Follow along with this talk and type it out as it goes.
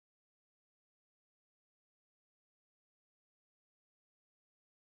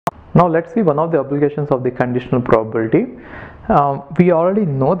Now let's see one of the applications of the conditional probability. We already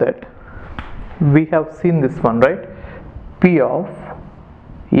know that, we have seen this one, right? P of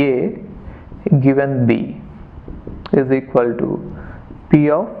A given B is equal to P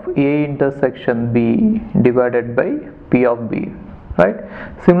of A intersection B divided by P of B, right?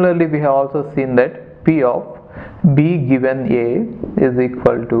 Similarly, we have also seen that P of B given A is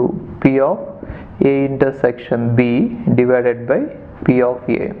equal to P of A intersection B divided by P of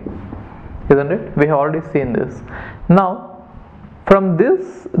A, isn't it? We have already seen this. Now from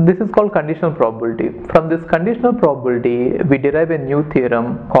this is called conditional probability. From this conditional probability, we derive a new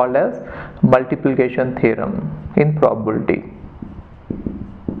theorem called as multiplication theorem in probability.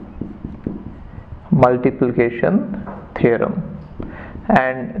 Multiplication theorem.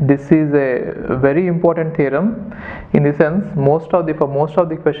 And this is a very important theorem in the sense for most of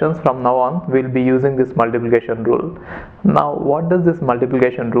the questions from now on we'll be using this multiplication rule. Now what does this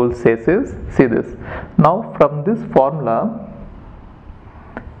multiplication rule says is, see this, now from this formula,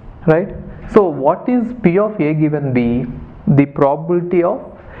 right, so what is P of A given B? The probability of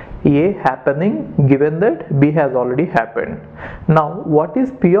A happening given that B has already happened. Now what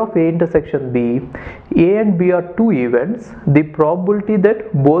is P of A intersection B? A and B are two events, the probability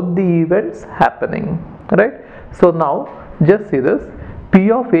that both the events happening, right? So now just see this,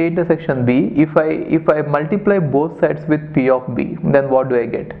 P of A intersection B, if I multiply both sides with P of B, then what do I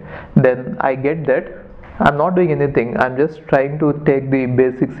get? Then I get that I'm not doing anything, I'm just trying to take the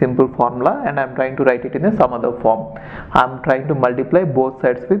basic simple formula and I'm trying to write it in some other form. I'm trying to multiply both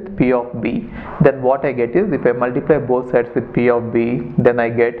sides with P of B. Then what I get is, if I multiply both sides with P of B, then I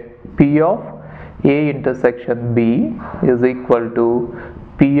get P of A intersection B is equal to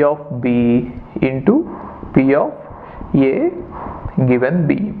P of B into P of A given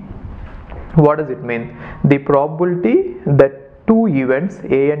B. What does it mean? The probability that two events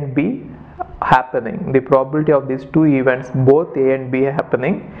A and B happening, the probability of these two events both A and B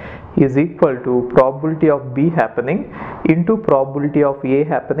happening is equal to probability of B happening into probability of A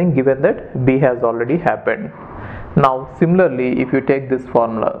happening given that B has already happened. Now similarly, if you take this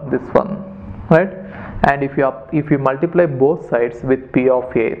formula, this one, right, and if you multiply both sides with P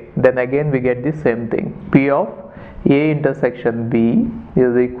of A, then again we get the same thing, P of A intersection B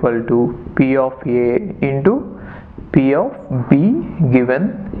is equal to P of A into P of B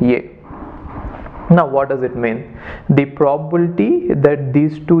given A. Now what does it mean? The probability that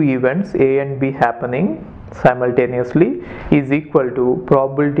these two events A and B happening simultaneously is equal to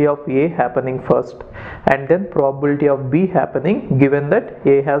probability of A happening first and then probability of B happening given that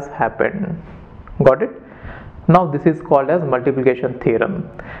A has happened. Got it? Now this is called as multiplication theorem,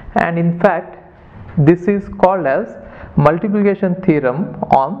 and in fact this is called as multiplication theorem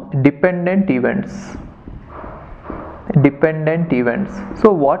on dependent events. Dependent events.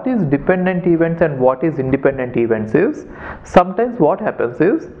 So what is dependent events and what is independent events is, sometimes what happens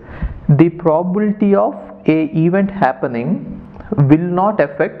is the probability of a event happening will not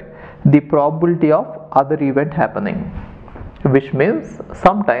affect the probability of other event happening, which means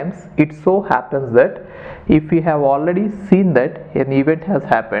sometimes it so happens that if we have already seen that an event has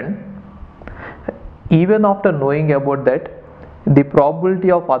happened, even after knowing about that, the probability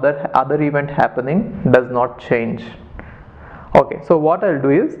of other event happening does not change. Okay, so what I'll do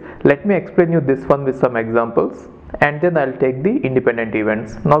is, let me explain you this one with some examples and then I'll take the independent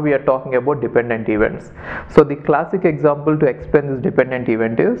events. Now we are talking about dependent events. So the classic example to explain this dependent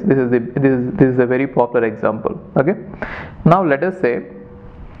event is, this is a very popular example. Okay, now let us say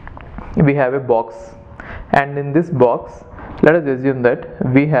we have a box, and in this box let us assume that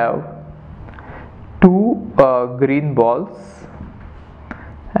we have two green balls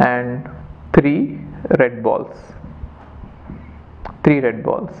and three red balls.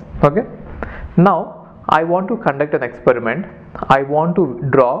 Okay, now I want to conduct an experiment. I want to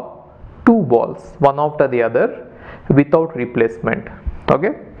draw two balls one after the other without replacement.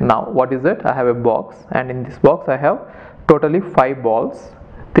 Okay, now what is it? I have a box, and in this box I have totally 5 balls,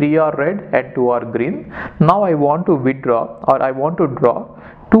 3 are red and 2 are green. Now I want to withdraw, or I want to draw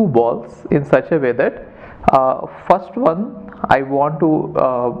two balls in such a way that first one I want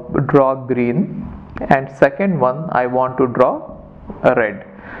to draw green and second one I want to draw red.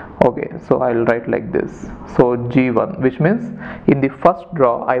 Okay, so I'll write like this. So G1, which means in the first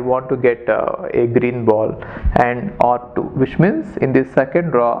draw I want to get a green ball, and R2, which means in the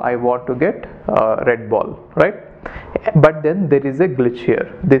second draw I want to get a red ball, right? But then there is a glitch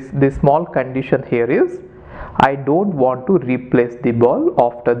here. This small condition here is, I don't want to replace the ball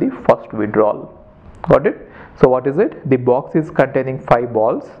after the first withdrawal. Got it? So what is it? The box is containing 5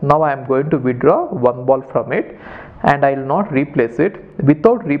 balls. Now I am going to withdraw one ball from it. and I will not replace it.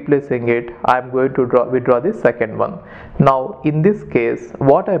 Without replacing it, I am going to withdraw the second one. Now in this case,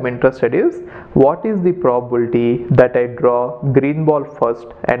 what I am interested is, what is the probability that I draw green ball first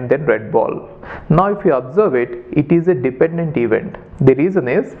and then red ball. Now if you observe it, it is a dependent event. The reason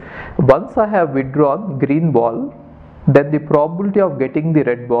is, once I have withdrawn green ball, then the probability of getting the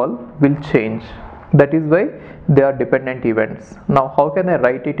red ball will change. That is why they are dependent events. Now how can I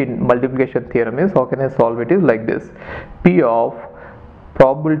write it in multiplication theorem is, how can I solve it is like this: P of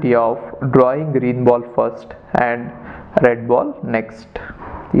probability of drawing green ball first and red ball next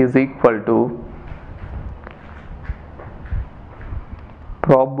is equal to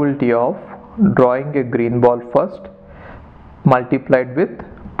probability of drawing a green ball first multiplied with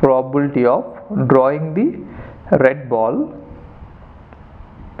probability of drawing the red ball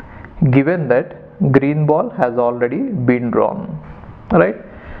given that green ball has already been drawn, right?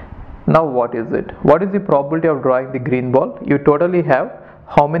 Now what is it? What is the probability of drawing the green ball? You totally have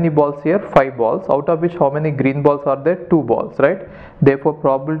how many balls here? 5 balls, out of which how many green balls are there? 2 balls, right? Therefore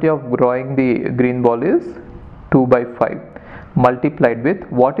probability of drawing the green ball is 2 by 5 multiplied with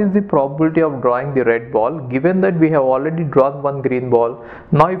what is the probability of drawing the red ball given that we have already drawn one green ball.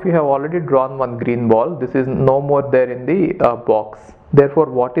 Now if you have already drawn one green ball, this is no more there in the box. Therefore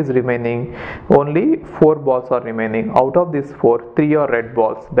what is remaining? Only 4 balls are remaining. Out of these 4, 3 are red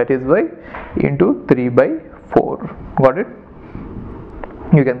balls. That is why into 3 by 4. Got it?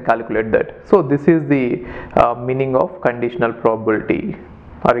 You can calculate that. So this is the meaning of conditional probability.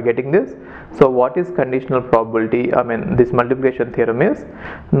 Are you getting this? So what is conditional probability? I mean, this multiplication theorem is,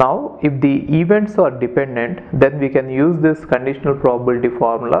 now if the events are dependent, then we can use this conditional probability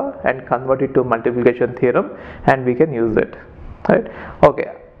formula and convert it to multiplication theorem, and we can use it, right?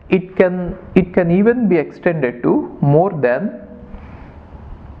 Okay, it can even be extended to more than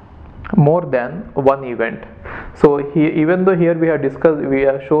one event. So here, even though here we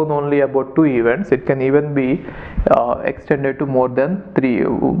have shown only about 2 events, it can even be extended to more than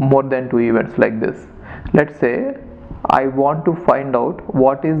 2 events like this. Let's say I want to find out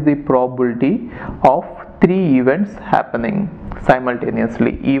what is the probability of 3 events happening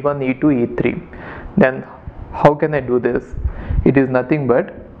simultaneously, E1, E2, E3. Then how can I do this? It is nothing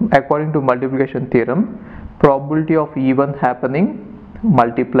but, according to multiplication theorem, probability of E1 happening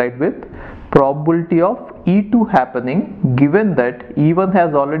multiplied with probability of E2 happening given that E1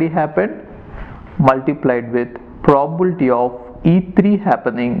 has already happened multiplied with probability of E3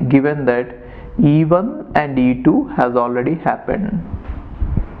 happening given that E1 and E2 has already happened.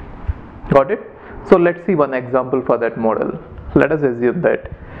 Got it? So let's see one example for that model. Let us assume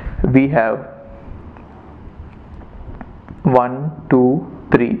that we have 1, 2,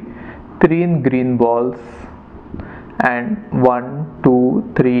 3 in green balls and 1,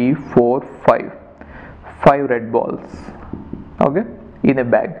 2, 3, 4, 5 red balls, okay, in a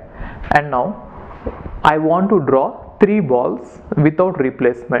bag. And now I want to draw 3 balls without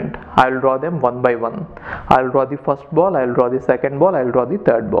replacement. I will draw them one by one. I will draw the first ball, I will draw the second ball, I will draw the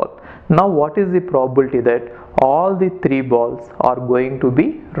third ball. Now what is the probability that all the 3 balls are going to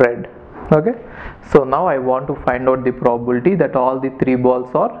be red? Okay, so now I want to find out the probability that all the 3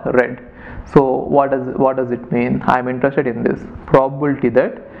 balls are red. So what does it mean? I am interested in this probability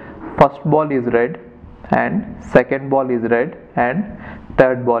that first ball is red and second ball is red and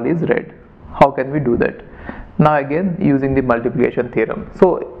third ball is red. How can we do that? Now again using the multiplication theorem.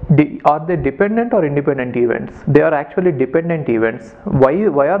 So are they dependent or independent events? They are actually dependent events.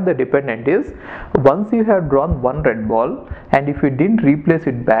 Why are they dependent is, once you have drawn one red ball and if you didn't replace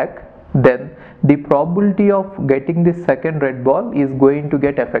it back, then the probability of getting the second red ball is going to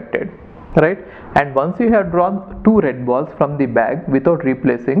get affected, right? And once you have drawn 2 red balls from the bag without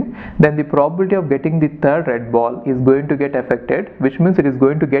replacing, then the probability of getting the third red ball is going to get affected, which means it is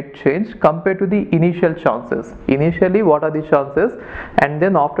going to get changed compared to the initial chances. Initially what are the chances, and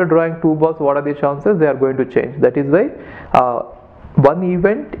then after drawing 2 balls what are the chances? They are going to change. That is why one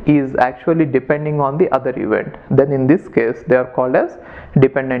event is actually depending on the other event. Then in this case they are called as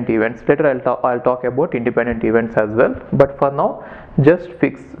dependent events. Later I'll talk about independent events as well, but for now just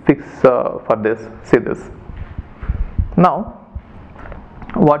fix for this. See this. Now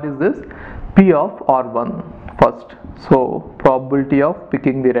what is this? P of R1 first. So probability of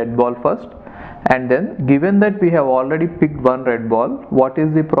picking the red ball first, and then given that we have already picked one red ball, what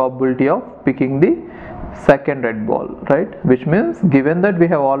is the probability of picking the second red ball, right? Which means given that we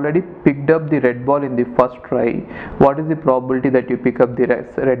have already picked up the red ball in the first try, what is the probability that you pick up the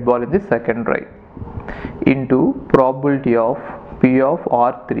red ball in the second try, into probability of P of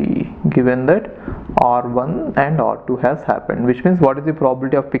R3 given that R1 and R2 has happened, which means what is the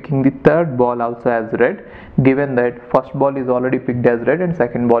probability of picking the third ball also as red, given that first ball is already picked as red and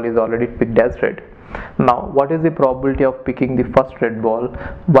second ball is already picked as red. Now what is the probability of picking the first red ball?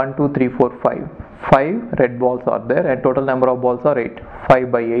 1 2 3 4 5. 5 red balls are there and total number of balls are 8.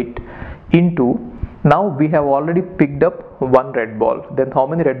 5 by 8 into, now we have already picked up one red ball, then how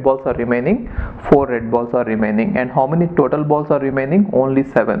many red balls are remaining? 4 red balls are remaining. And how many total balls are remaining? Only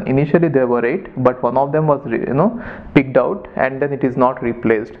 7. Initially there were 8, but one of them was picked out and then it is not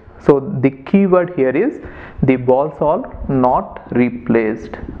replaced. So the key word here is the balls are not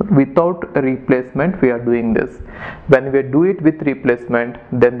replaced. Without replacement we are doing this. When we do it with replacement,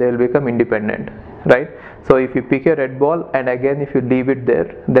 then they will become independent, right? So if you pick a red ball and again if you leave it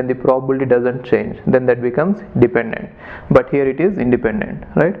there, then the probability doesn't change, then that becomes dependent, but here it is independent,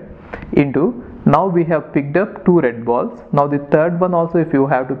 right? Into, now we have picked up 2 red balls. Now the third one also, if you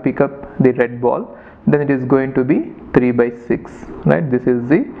have to pick up the red ball, then it is going to be 3 by 6, right? This is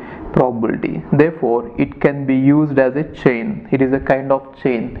the probability. Therefore it can be used as a chain. It is a kind of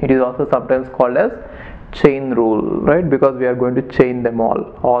chain. It is also sometimes called as chain rule, right? Because we are going to chain them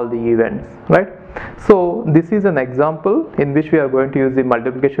all the events, right? So this is an example in which we are going to use the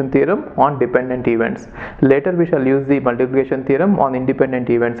multiplication theorem on dependent events. Later we shall use the multiplication theorem on independent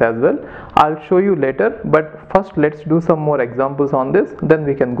events as well. I'll show you later, but first let's do some more examples on this, then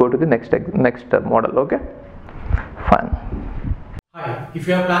we can go to the next model. Okay, fine. Hi, if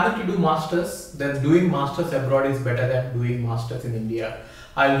you are planning to do masters, then doing masters abroad is better than doing masters in India.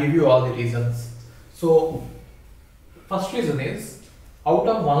 I'll give you all the reasons. So first reason is, out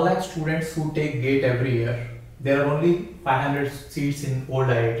of 1 lakh students who take GATE every year, there are only 500 seats in old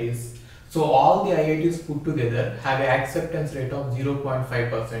IITs. So all the IITs put together have an acceptance rate of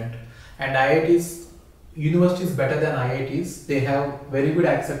 0.5%, and IITs, universities better than IITs, they have very good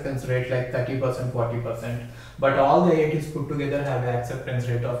acceptance rate like 30%, 40%, but all the IITs put together have an acceptance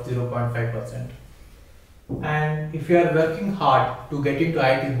rate of 0.5%. And if you are working hard to get into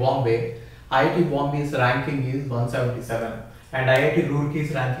IIT Bombay's ranking is 177 and IIT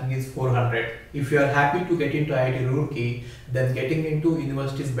Roorkee's ranking is 400. If you are happy to get into IIT Roorkee, then getting into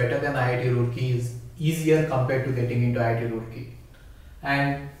universities better than IIT Roorkee is easier compared to getting into IIT Roorkee.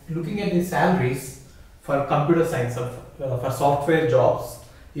 And looking at the salaries for computer science, for software jobs,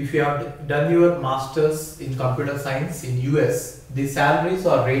 if you have done your masters in computer science in US, the salaries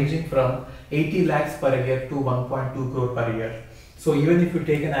are ranging from 80 lakhs per year to 1.2 crore per year. So even if you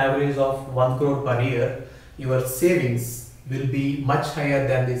take an average of 1 crore per year, your savings will be much higher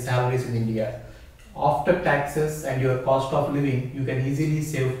than the salaries in India. After taxes and your cost of living, you can easily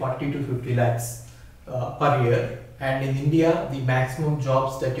save 40 to 50 lakhs per year. And in India, the maximum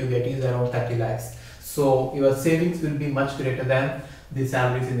jobs that you get is around 30 lakhs. So your savings will be much greater than the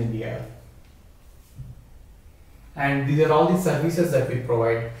salaries in India. And these are all the services that we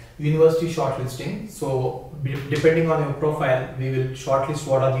provide. University shortlisting. So depending on your profile, we will shortlist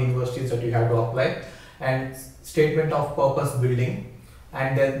what are the universities that you have to apply, and statement of purpose building,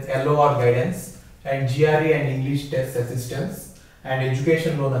 and then LOR guidance, and GRE and English test assistance, and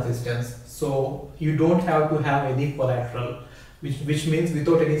education loan assistance. So you don't have to have any collateral, which means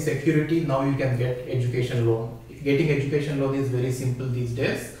without any security, now you can get education loan. Getting education loan is very simple these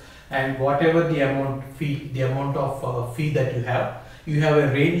days, and whatever the amount of fee that you have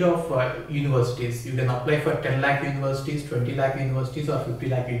a range of universities. You can apply for 10 lakh universities, 20 lakh universities or 50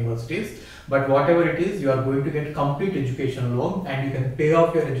 lakh universities, but whatever it is, you are going to get complete education loan, and you can pay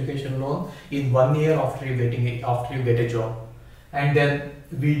off your education loan in 1 year after you get a job. And then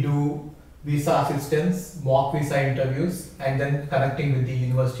we do visa assistance, mock visa interviews, and then connecting with the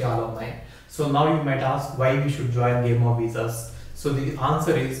university alumni. So now you might ask why we should join Game of Visas. So the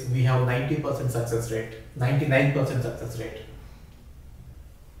answer is, we have 90% success rate, 99% success rate.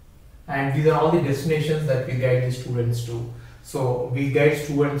 And these are all the destinations that we guide the students to. So we guide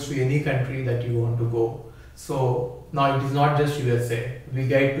students to any country that you want to go. So now it is not just USA. We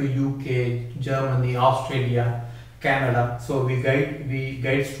guide to UK, Germany, Australia, Canada. So we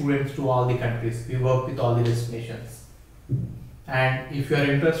guide students to all the countries. We work with all the destinations. And if you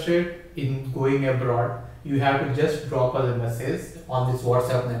are interested in going abroad, you have to just drop us a message on this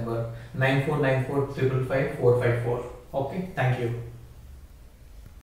WhatsApp number 9494 555 454. Okay, thank you.